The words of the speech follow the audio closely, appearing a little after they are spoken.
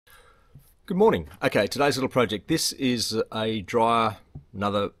Good morning. Okay, today's little project. This is a dryer,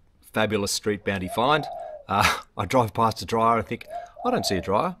 another fabulous street bounty find. I drive past a dryer and think, I don't see a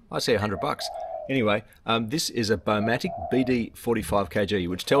dryer, I see $100. Anyway, this is a Bowmatic BD 45 kg,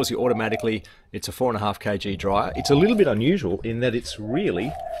 which tells you automatically it's a 4.5 kg dryer. It's a little bit unusual in that it's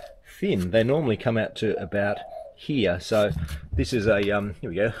really thin. They normally come out to about here. So this is a, here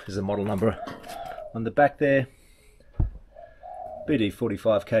we go, there's a model number on the back there. BD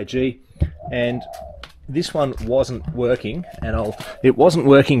 45 kg, and this one wasn't working, and it wasn't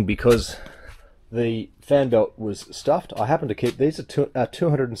working because the fan belt was stuffed. I happen to keep these are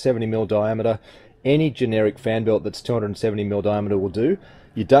 270mm diameter. Any generic fan belt that's 270mm diameter will do.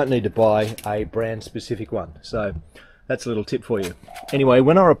 You don't need to buy a brand specific one, so that's a little tip for you. Anyway,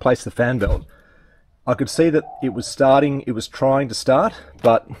 when I replaced the fan belt, I could see that it was starting, it was trying to start,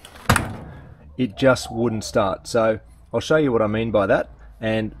 but it just wouldn't start. So I'll show you what I mean by that,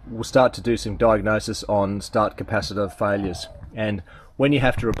 and we'll start to do some diagnosis on start capacitor failures and when you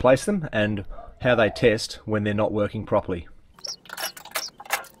have to replace them and how they test when they're not working properly.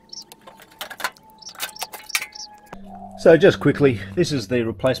 So just quickly, this is the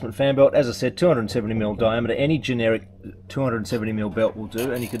replacement fan belt. As I said, 270mm diameter. Any generic 270mm belt will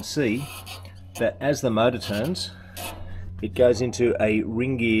do, and you can see that as the motor turns, it goes into a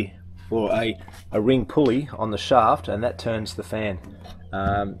ring gear or a ring pulley on the shaft, and that turns the fan,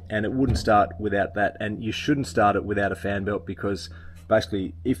 and it wouldn't start without that. And you shouldn't start it without a fan belt, because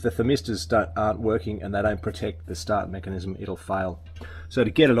basically if the thermistors aren't working and they don't protect the start mechanism, it'll fail. So to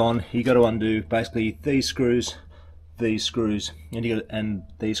get it on, you got to undo basically these screws, and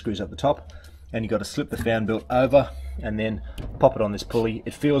these screws up the top, and you got to slip the fan belt over and then pop it on this pulley.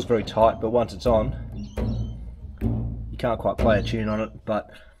 It feels very tight, but once it's on, you can't quite play a tune on it,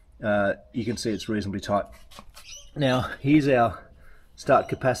 but you can see it's reasonably tight. Now here's our start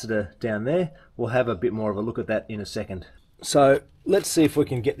capacitor down there. We'll have a bit more of a look at that in a second. So let's see if we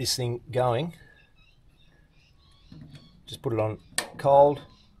can get this thing going. Just put it on cold,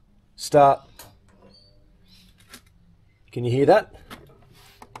 start. Can you hear that?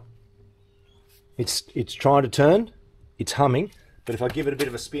 It's trying to turn, it's humming, but if I give it a bit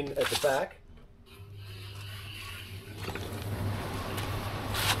of a spin at the back,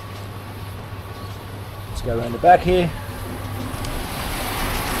 go around the back here.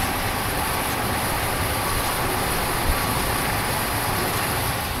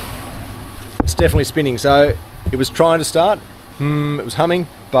 It's definitely spinning. So it was trying to start, it was humming,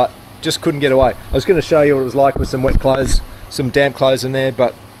 but just couldn't get away. I was going to show you what it was like with some wet clothes, some damp clothes in there,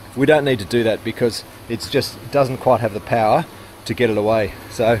 but we don't need to do that because it doesn't quite have the power to get it away.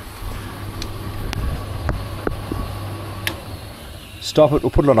 So stop it, we'll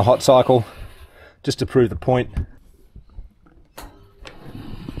put it on a hot cycle just to prove the point.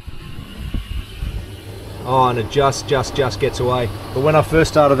 Oh, and it just gets away. But when I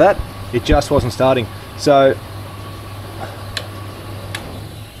first started that, it just wasn't starting. So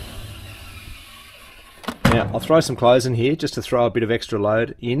now I'll throw some clothes in here just to throw a bit of extra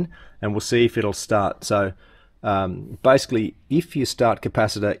load in, and we'll see if it'll start. So basically, if your start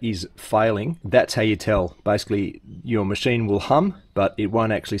capacitor is failing, that's how you tell. Basically, your machine will hum, but it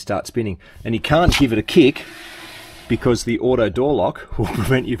won't actually start spinning. And you can't give it a kick because the auto door lock will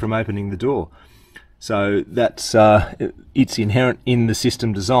prevent you from opening the door. So that's it's inherent in the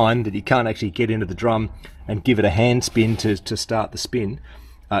system design that you can't actually get into the drum and give it a hand spin to start the spin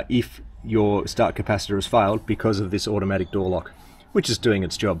if your start capacitor has failed because of this automatic door lock, which is doing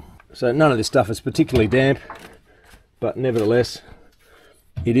its job. So none of this stuff is particularly damp, but nevertheless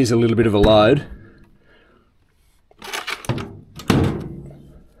it is a little bit of a load.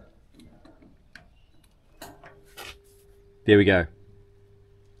 There we go.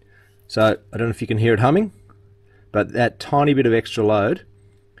 So I don't know if you can hear it humming, but that tiny bit of extra load,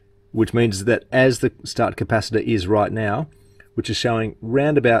 which means that as the start capacitor is right now, which is showing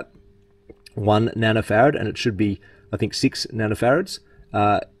round about 1 nanofarad, and it should be I think 6 nanofarads,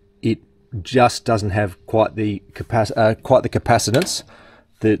 it just doesn't have quite the capacitance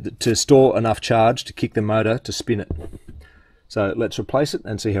to store enough charge to kick the motor to spin it. So let's replace it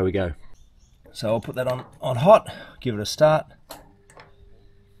and see how we go. So I'll put that on hot, give it a start.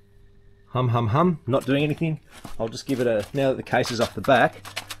 Hum, not doing anything. I'll just give it a, now that the case is off the back,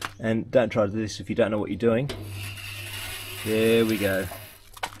 and don't try to do this if you don't know what you're doing. There we go.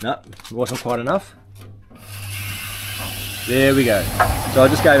 No, it wasn't quite enough. There we go. So I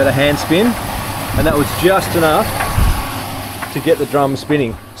just gave it a hand spin, and that was just enough to get the drum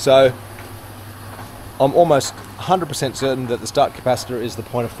spinning. So I'm almost 100% certain that the start capacitor is the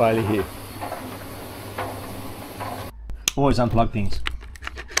point of failure here. Always unplug things.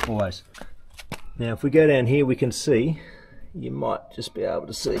 Always. Now if we go down here, we can see, you might just be able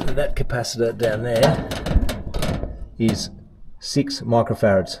to see that capacitor down there is 6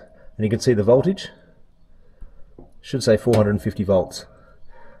 microfarads, and you can see the voltage should say 450 volts.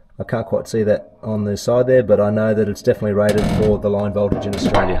 I can't quite see that on the side there, but I know that it's definitely rated for the line voltage in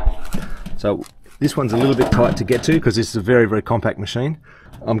Australia. So this one's a little bit tight to get to because this is a very, very compact machine.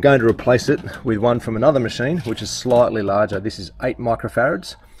 I'm going to replace it with one from another machine which is slightly larger. This is 8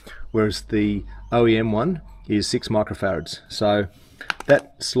 microfarads, whereas the OEM one is 6 microfarads. So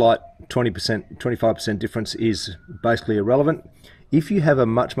that slight 20%, 25% difference is basically irrelevant. If you have a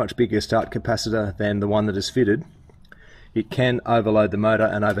much, much bigger start capacitor than the one that is fitted, it can overload the motor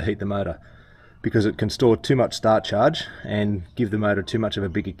and overheat the motor because it can store too much start charge and give the motor too much of a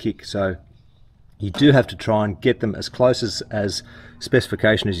bigger kick. So you do have to try and get them as close as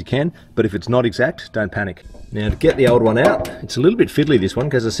specification as you can, but if it's not exact, don't panic. Now to get the old one out, it's a little bit fiddly, this one,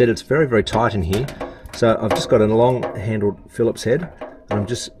 because as I said, it's very, very tight in here. So I've just got a long handled Phillips head and I'm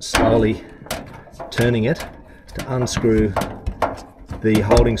just slowly turning it to unscrew the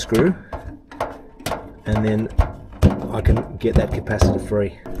holding screw, and then I can get that capacitor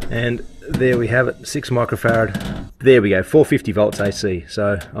free. And there we have it, 6 microfarad. There we go, 450 volts AC.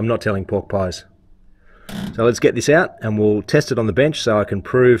 So I'm not telling pork pies. So let's get this out and we'll test it on the bench so I can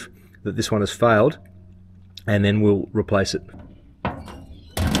prove that this one has failed, and then we'll replace it.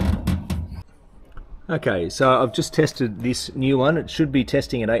 Okay, so I've just tested this new one. It should be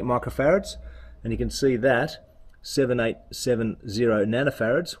testing at 8 microfarads, and you can see that 7870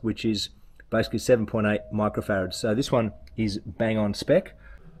 nanofarads, which is basically 7.8 microfarads. So this one is bang on spec.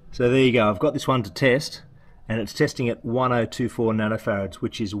 So there you go, I've got this one to test, and it's testing at 1024 nanofarads,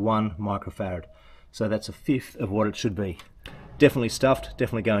 which is 1 microfarad. So that's a fifth of what it should be. Definitely stuffed,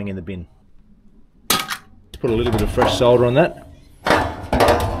 definitely going in the bin. Let's put a little bit of fresh solder on that,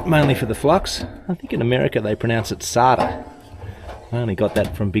 mainly for the flux. I think in America they pronounce it SATA. I only got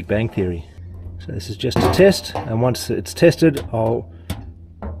that from Big Bang Theory. So this is just a test, and once it's tested, I'll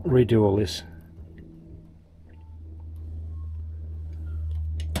redo all this.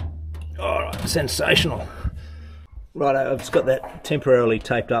 Alright, sensational. Right, I've just got that temporarily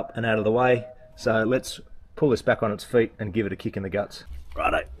taped up and out of the way, so let's pull this back on its feet and give it a kick in the guts.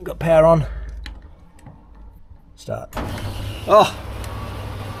 Righto, got power on. Start. Oh,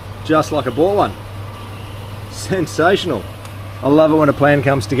 just like a ball one. Sensational. I love it when a plan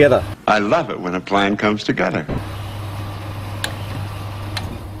comes together. I love it when a plan comes together.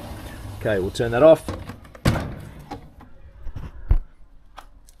 Okay, we'll turn that off.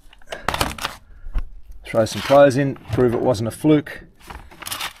 Throw some pliers in, prove it wasn't a fluke.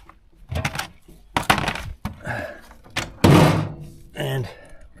 And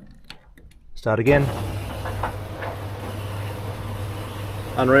start again.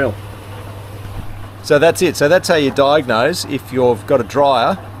 Unreal. So that's it. So that's how you diagnose if you've got a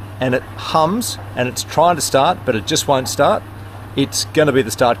dryer and it hums and it's trying to start but it just won't start. It's going to be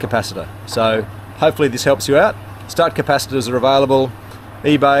the start capacitor. So hopefully this helps you out. Start capacitors are available,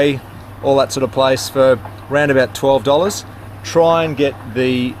 eBay, all that sort of place, for around about $12. Try and get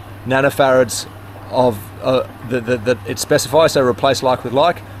the nanofarads of that it specifies, so replace like with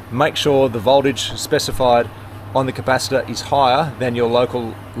like. Make sure the voltage specified on the capacitor is higher than your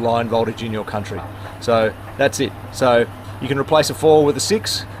local line voltage in your country. So that's it. So you can replace a 4 with a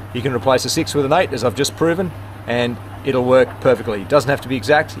 6, you can replace a 6 with an 8, as I've just proven, and it'll work perfectly. It doesn't have to be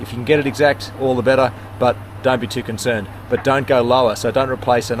exact. If you can get it exact, all the better, but don't be too concerned. But don't go lower, so don't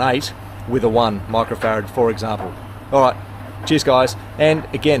replace an 8 with a 1 microfarad, for example. Alright, cheers guys, and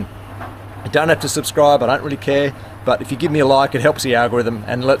again, you don't have to subscribe, I don't really care, but if you give me a like, it helps the algorithm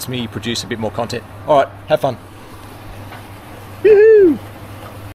and lets me produce a bit more content. Alright, have fun.